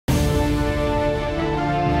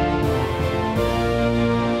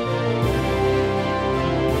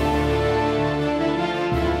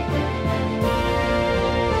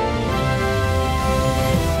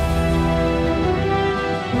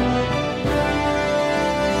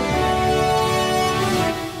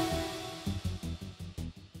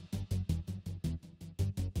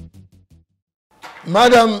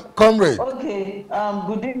Madam Comrade. Okay,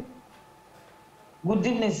 good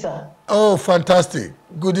evening, sir. Oh, fantastic.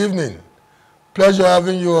 Good evening. Pleasure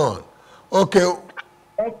having you on. Okay.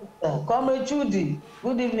 Thank you, sir. Comrade Chudi,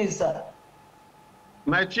 good evening, sir.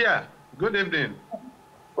 My chair, good evening.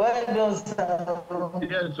 Well done, sir.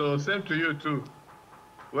 Yes, so same to you too.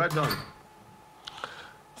 Well done.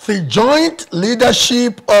 The joint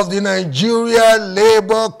leadership of the Nigeria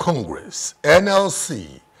Labour Congress,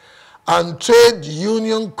 NLC, and Trade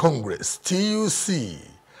Union Congress, TUC,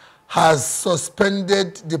 has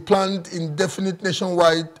suspended the planned indefinite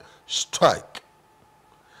nationwide strike.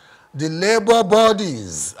 The labor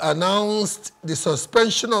bodies announced the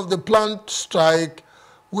suspension of the planned strike,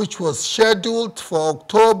 which was scheduled for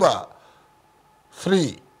October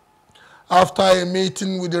 3, after a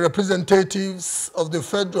meeting with the representatives of the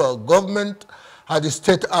federal government at the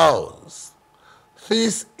State House.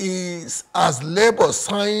 This is as Labour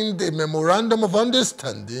signed a memorandum of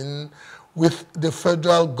understanding with the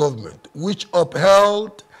federal government, which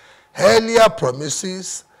upheld earlier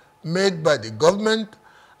promises made by the government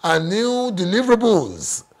and new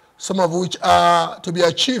deliverables, some of which are to be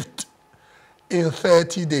achieved in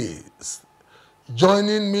 30 days.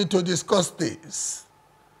 Joining me to discuss this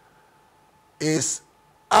is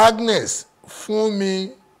Agnes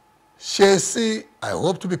Fumi Shesi, I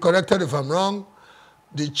hope to be corrected if I'm wrong,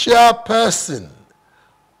 the chairperson,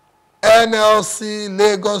 NLC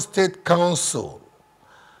Lagos State Council,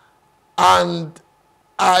 and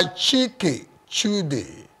Achike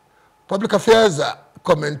Chude, public affairs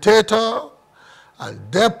commentator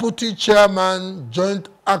and deputy chairman, Joint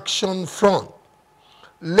Action Front.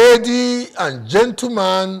 Lady and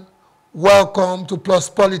gentlemen, welcome to Plus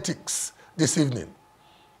Politics this evening.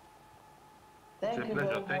 Thank you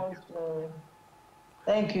very much.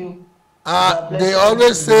 Thank you. They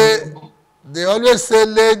always say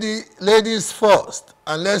ladies first,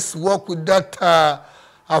 and let's work with that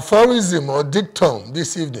aphorism or dictum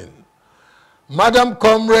this evening. Madam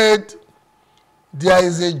Comrade,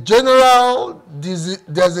 there's a general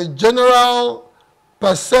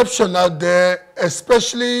perception out there,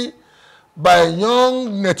 especially by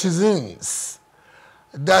young netizens,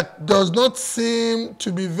 that does not seem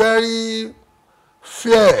to be very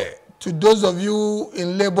fair to those of you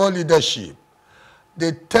in labor leadership.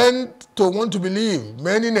 They tend to want to believe,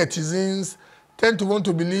 many netizens tend to want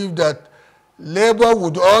to believe that labor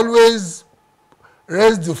would always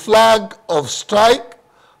raise the flag of strike,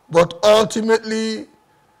 but ultimately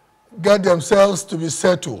get themselves to be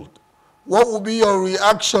settled. What would be your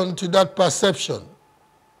reaction to that perception?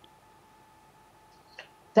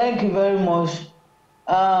 Thank you very much.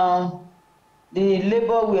 The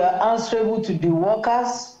labor, we are answerable to the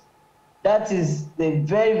workers. That is the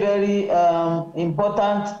very, very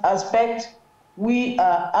important aspect. We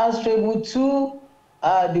are answerable to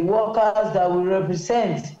the workers that will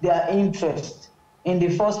represent their interest in the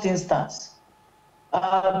first instance.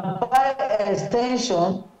 By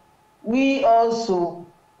extension, we also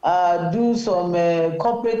do some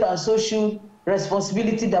corporate and social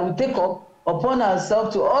responsibility that we take up upon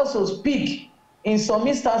ourselves to also speak in some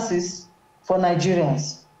instances for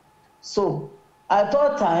Nigerians. So at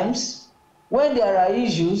all times, when there are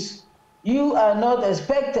issues, you are not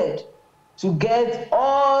expected to get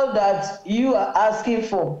all that you are asking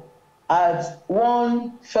for at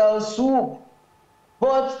one fell swoop.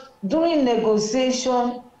 But during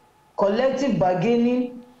negotiation, collective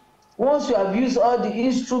bargaining, once you have used all the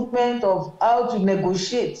instruments of how to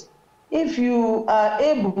negotiate, if you are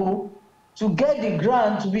able to get the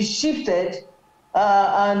grant to be shifted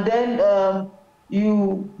and then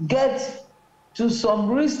you get to some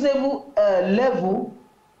reasonable level,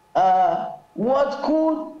 what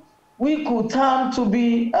we could term to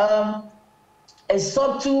be a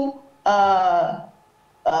subtle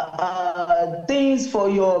things for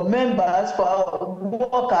your members, for our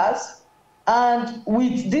workers, and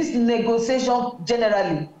with this negotiation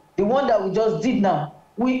generally, the one that we just did now,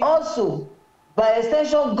 we also, by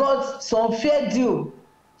extension, got some fair deal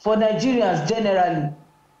for Nigerians generally,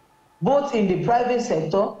 both in the private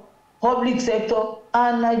sector, public sector,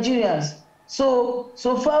 and Nigerians. So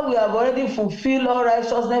far we have already fulfilled all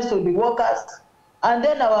righteousness to the workers, and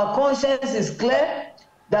then our conscience is clear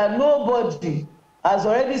that nobody has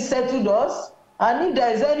already settled us, and if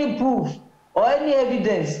there is any proof or any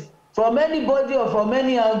evidence from anybody or from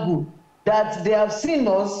any angle that they have seen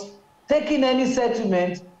us taking any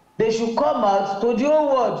settlement, they should come out to the whole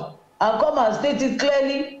world and come and state it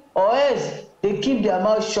clearly, or else they keep their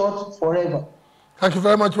mouth shut forever. Thank you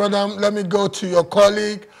very much, madam. Let me go to your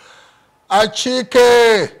colleague,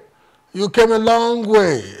 Achike. You came a long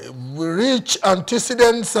way. With rich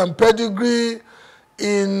antecedents and pedigree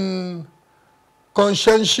in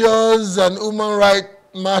conscientious and human rights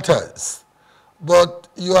matters, but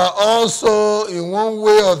you are also in one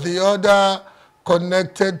way or the other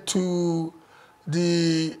connected to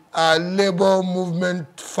the labor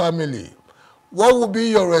movement family. What would be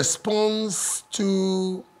your response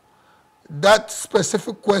to that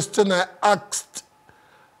specific question I asked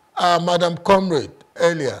Madam Comrade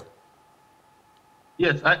earlier?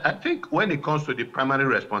 Yes, I think when it comes to the primary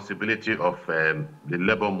responsibility of the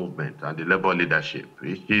labor movement and the labor leadership,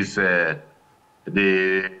 it is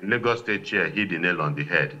the Lagos State Chair hit the nail on the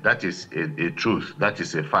head. That is a truth. That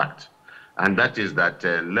is a fact. And that is that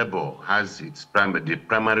labor has the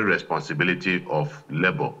primary responsibility of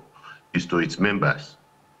labor is to its members.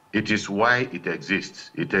 It is why it exists.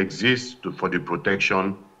 It exists for the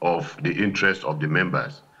protection of the interests of the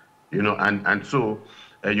members. And so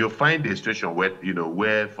you find a situation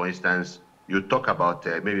where, for instance, you talk about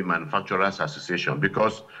maybe manufacturers association,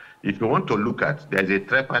 because if you want to look at, there's a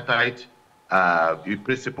tripartite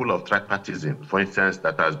principle of tripartism, for instance,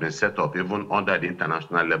 that has been set up even under the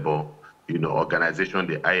International Labour Organization,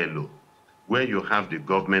 the ILO, where you have the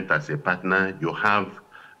government as a partner, you have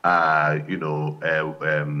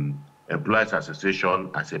employers association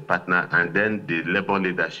as a partner, and then the labor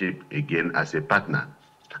leadership again as a partner.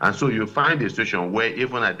 And so you find a situation where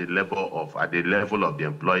even at the level of the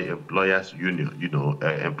employers union,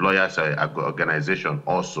 employers organization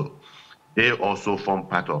also, they also form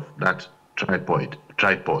part of that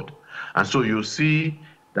tripod. And so you see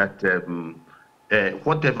that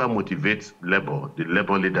whatever motivates labor, the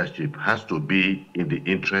labor leadership has to be in the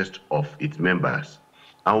interest of its members.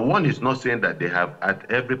 And one is not saying that they have, at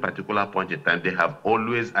every particular point in time, they have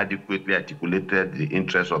always adequately articulated the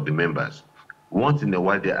interests of the members. Once in a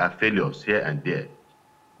while, there are failures here and there.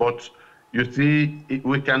 But you see,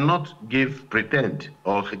 we cannot pretend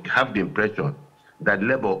or have the impression that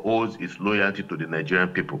labor owes its loyalty to the Nigerian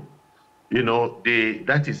people.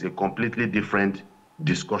 That is a completely different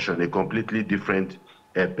discussion, a completely different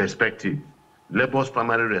perspective. Labor's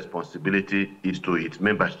primary responsibility is to its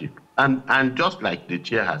membership. And just like the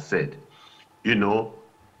chair has said,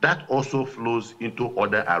 that also flows into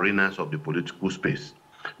other arenas of the political space.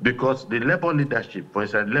 Because the labor leadership, for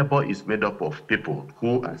instance, labor is made up of people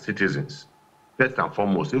who are citizens, first and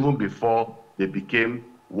foremost, even before they became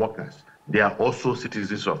workers. They are also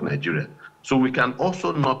citizens of Nigeria. So we can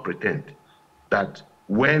also not pretend that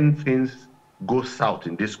when things go south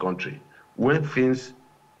in this country, when things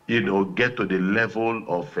get to the level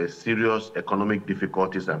of serious economic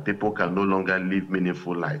difficulties and people can no longer live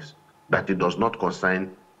meaningful lives, that it does not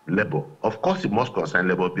concern labor. Of course, it must concern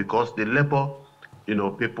labor, because the labor,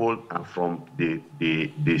 people are from the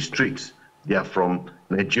streets. They are from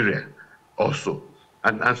Nigeria also.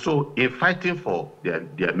 And so in fighting for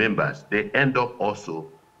their members, they end up also,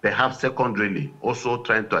 perhaps secondarily, also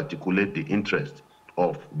trying to articulate the interest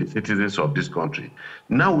of the citizens of this country.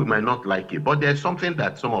 Now we might not like it, but there's something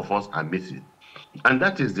that some of us are missing. And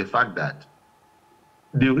that is the fact that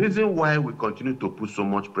the reason why we continue to put so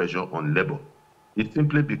much pressure on labor is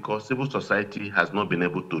simply because civil society has not been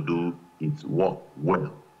able to do its work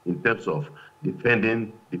well in terms of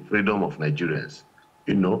defending the freedom of Nigerians,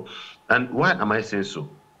 And why am I saying so?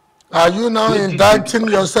 Are you now indicting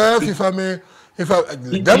yourself, if I may,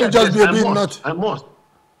 let me just be a bit not. I must.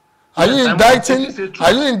 Are you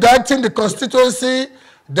indicting the constituency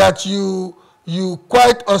that you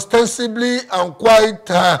quite ostensibly and quite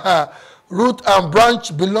root and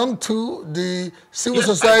branch belong to, the civil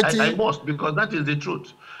society? I must, because that is the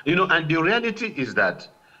truth. And the reality is that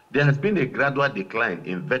there has been a gradual decline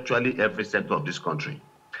in virtually every sector of this country.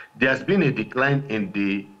 There has been a decline in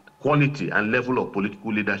the quality and level of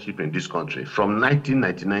political leadership in this country from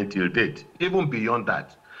 1999 till date, even beyond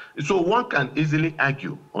that. So one can easily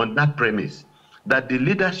argue on that premise that the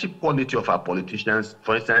leadership quality of our politicians,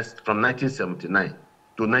 for instance, from 1979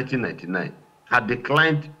 to 1999, had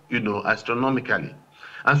declined, astronomically.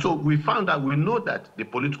 And so we know that the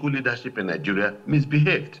political leadership in Nigeria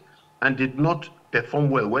misbehaved and did not perform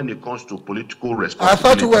well when it comes to political responsibility. I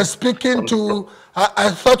thought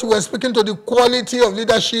we were speaking to the quality of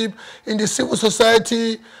leadership in the civil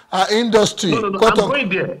society industry. No,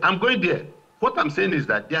 I'm going there. What I'm saying is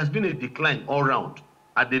that there has been a decline all round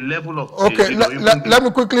at the level of let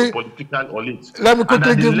me quickly political elites. Let me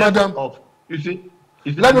quickly give Madam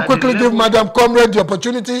Madam Comrade the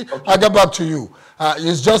opportunity. Okay. I'll get back to you.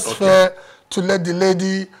 It's just fair to let the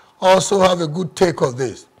lady also have a good take of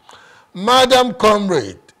this. Madam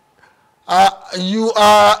Comrade, you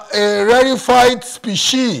are a rarefied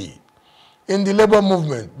species in the labor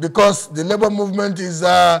movement, because the labor movement is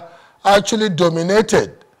actually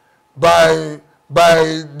dominated by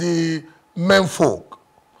by the menfolk.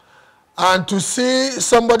 And to see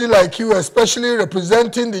somebody like you, especially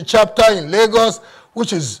representing the chapter in Lagos,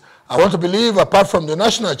 which is, I want to believe, apart from the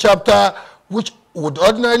national chapter, which would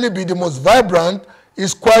ordinarily be the most vibrant,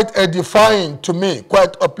 is quite edifying to me,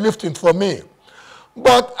 quite uplifting for me.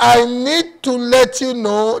 But I need to let you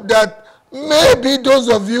know that maybe those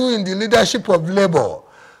of you in the leadership of Labour,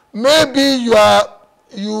 maybe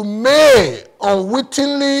you may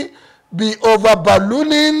unwittingly be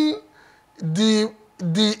over-ballooning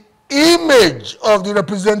the image of the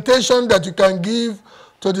representation that you can give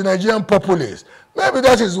to the Nigerian populace. Maybe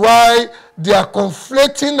that is why they are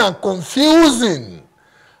conflating and confusing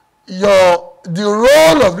the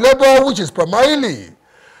role of Labour, which is primarily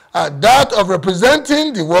that of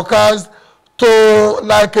representing the workers, to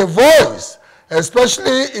like a voice,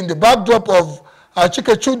 especially in the backdrop of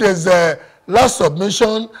Chikechude's last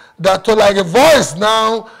submission, that to like a voice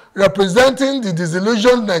now representing the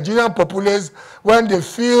disillusioned Nigerian populace when they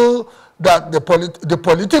feel that the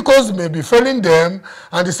politicals may be failing them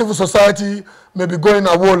and the civil society may be going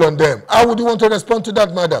a wall on them. How would you want to respond to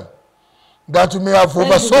that, madam? That you may have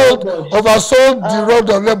oversold the road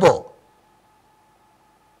of Labour.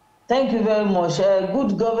 Thank you very much.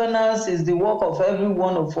 Good governance is the work of every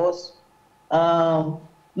one of us,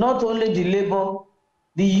 not only the Labour,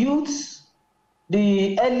 the youths,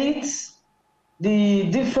 the elites, the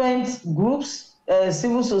different groups,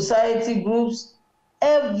 civil society groups,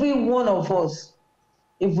 every one of us.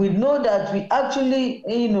 If we know that we actually,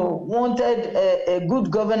 wanted a good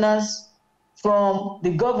governance from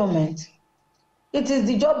the government, it is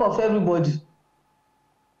the job of everybody.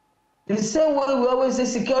 The same way we always say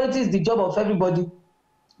security is the job of everybody,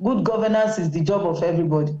 good governance is the job of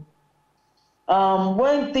everybody.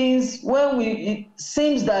 It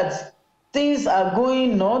seems that things are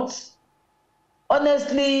going north,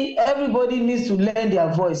 honestly, everybody needs to lend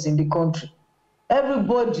their voice in the country.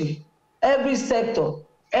 Everybody, every sector,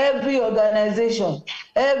 every organization,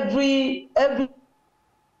 every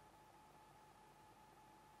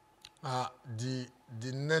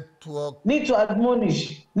the network need to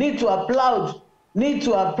admonish, need to applaud, need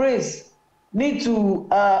to appraise, need to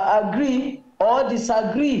agree or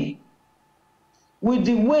disagree with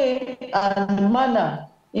the way and manner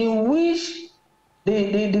in which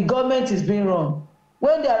the government is being run.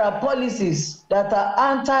 When there are policies that are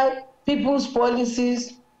anti-people's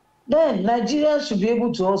policies, then Nigerians should be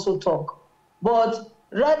able to also talk. But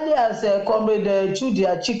rightly, as Comrade Chudi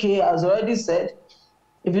Achike has already said,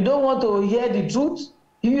 if you don't want to hear the truth,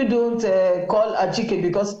 you don't call Achike,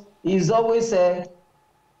 because he's always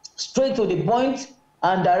straight to the point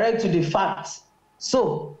and direct to the facts.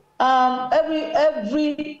 So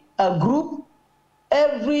every group,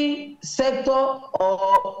 every sector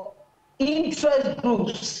or interest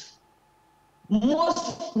groups,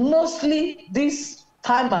 mostly this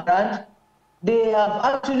time around, they have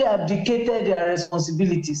actually abdicated their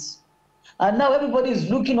responsibilities. And now everybody is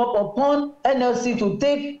looking up upon NLC to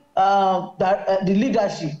take the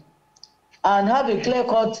leadership and have a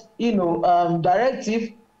clear-cut,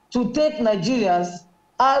 directive to take Nigerians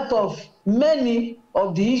out of many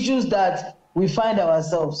of the issues that we find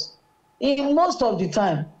ourselves. In most of the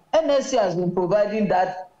time, NLC has been providing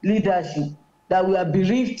that leadership that we are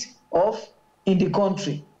bereaved of in the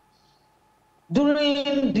country.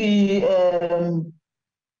 During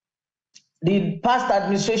the past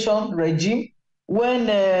administration regime, when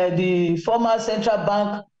the former central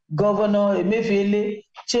bank governor Emefiele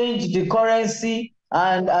changed the currency,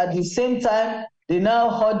 and at the same time they now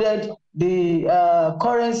hoarded the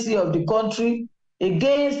currency of the country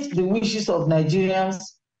against the wishes of Nigerians,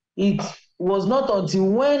 it was not until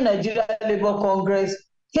when Nigeria Labour Congress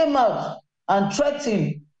came out and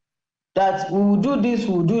threatened that we will do this,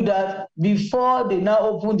 we will do that, before they now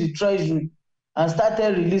opened the treasury and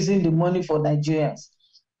started releasing the money for Nigerians.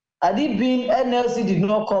 Had it been, NLC did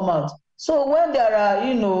not come out. So when there are,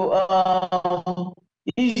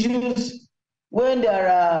 issues, when there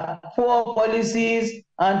are poor policies,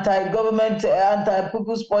 anti-government,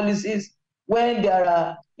 anti-people's policies, when there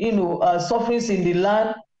are, sufferings in the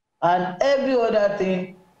land and every other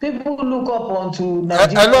thing, people look up onto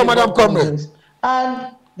Nigeria. Hello, Madam Comrade.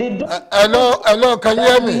 And they don't. Hello, can you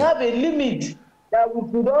hear me? We have a limit that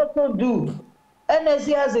we could also do.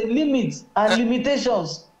 NLC has a limit and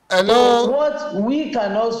limitations to what we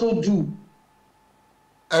can also do.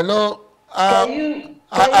 Hello.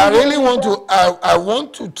 I really want to. I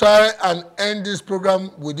want to try and end this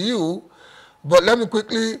program with you, but let me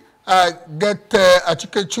quickly get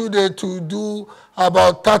Achike Chude to do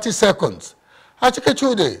about 30 seconds. Achike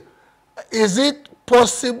Chude, is it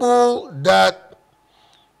possible that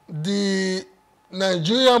the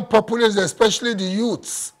Nigerian populace, especially the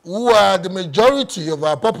youths, who are the majority of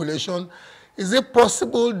our population, is it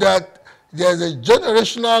possible that there is a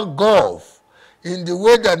generational gulf in the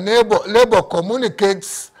way that labor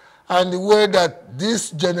communicates and the way that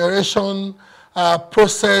this generation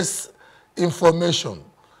process information?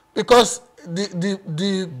 Because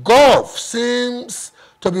the gulf seems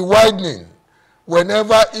to be widening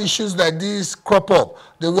whenever issues like this crop up.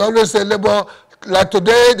 They will always say Labour, like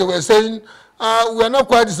today they were saying, we are not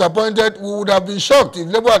quite disappointed. We would have been shocked if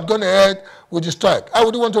Labour had gone ahead with the strike. How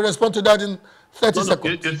would you want to respond to that in 30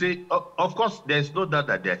 seconds? You see, of course, there's no doubt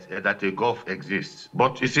that a gulf exists.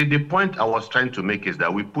 But you see, the point I was trying to make is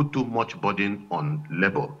that we put too much burden on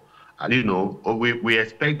Labour. And, you know, we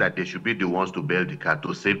expect that they should be the ones to bail the cat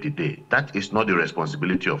to save the day. That is not the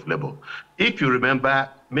responsibility of Labour. If you remember,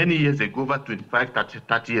 many years ago, over 25,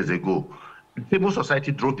 30 years ago, civil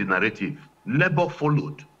society drove the narrative. Labour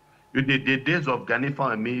followed. The days of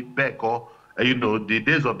Ganifa and me, Beko, you know, the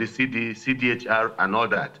days of the CDHR and all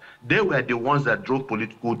that, they were the ones that drove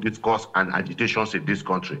political discourse and agitations in this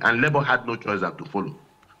country. And Labour had no choice than to follow.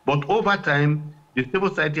 But over time, the civil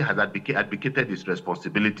society has advocated its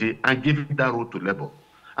responsibility and given that role to Labour.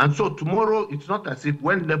 And so tomorrow, it's not as if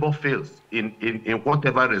when Labour fails in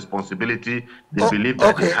whatever responsibility they believe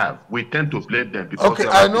that they have, we tend to blame them. Because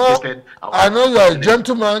I know you are a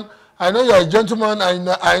gentleman. I know you are a gentleman.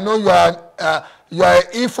 I know you are a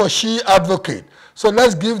he for she advocate. So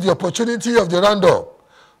let's give the opportunity of the roundup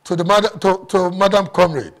to the Madam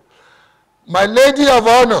Comrade. My lady of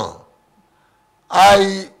honor,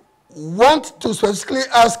 I want to specifically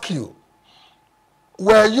ask you,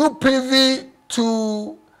 were you privy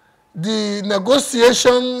to the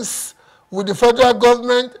negotiations with the federal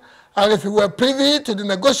government? And if you were privy to the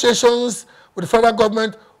negotiations with the federal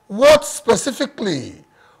government, what specifically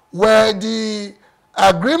were the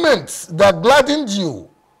agreements that gladdened you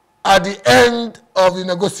at the end of the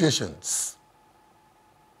negotiations?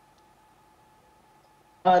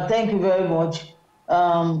 Thank you very much.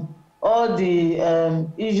 All the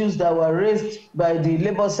issues that were raised by the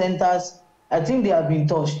labor centers, I think they have been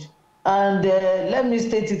touched. And let me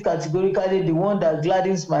state it categorically, the one that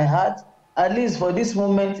gladdens my heart, at least for this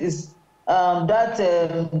moment, is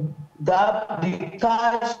the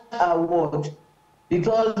cash award,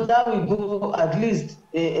 because that will go at least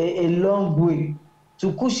a long way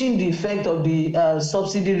to cushion the effect of the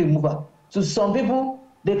subsidy removal. To some people,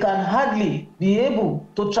 they can hardly be able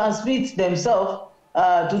to transmit themselves,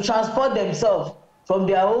 to transport themselves from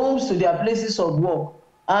their homes to their places of work.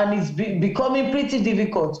 And it's becoming pretty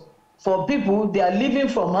difficult for people. They are living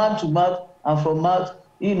from hand to mouth, and from mouth,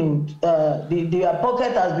 you know, their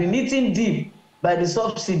pocket has been eaten deep by the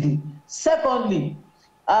subsidy. Secondly,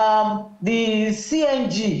 the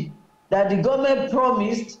CNG that the government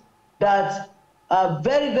promised that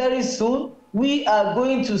very, very soon we are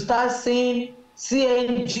going to start seeing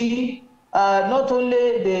CNG, not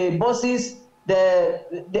only the buses, there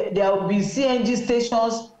will be CNG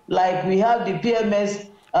stations like we have the PMS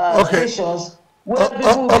stations where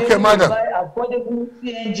people will be able to buy affordable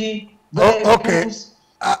CNG vehicles.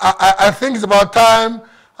 I think it's about time.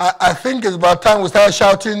 I think it's about time we start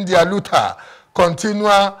shouting the Aluta,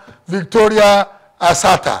 Continua, Victoria,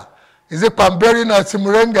 Asata. Is it Pamberi na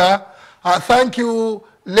Simurenga? Thank you,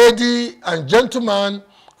 lady and gentlemen,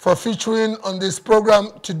 for featuring on this program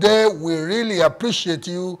today. We really appreciate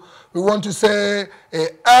you. We want to say a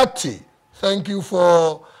hearty thank you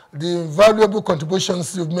for the invaluable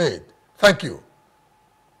contributions you've made. Thank you.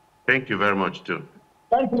 Thank you very much, too.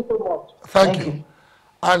 Thank you so much. Thank you.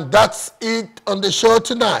 And that's it on the show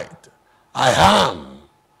tonight. I am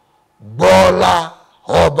Bola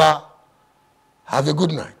Hoba. Have a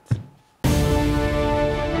good night.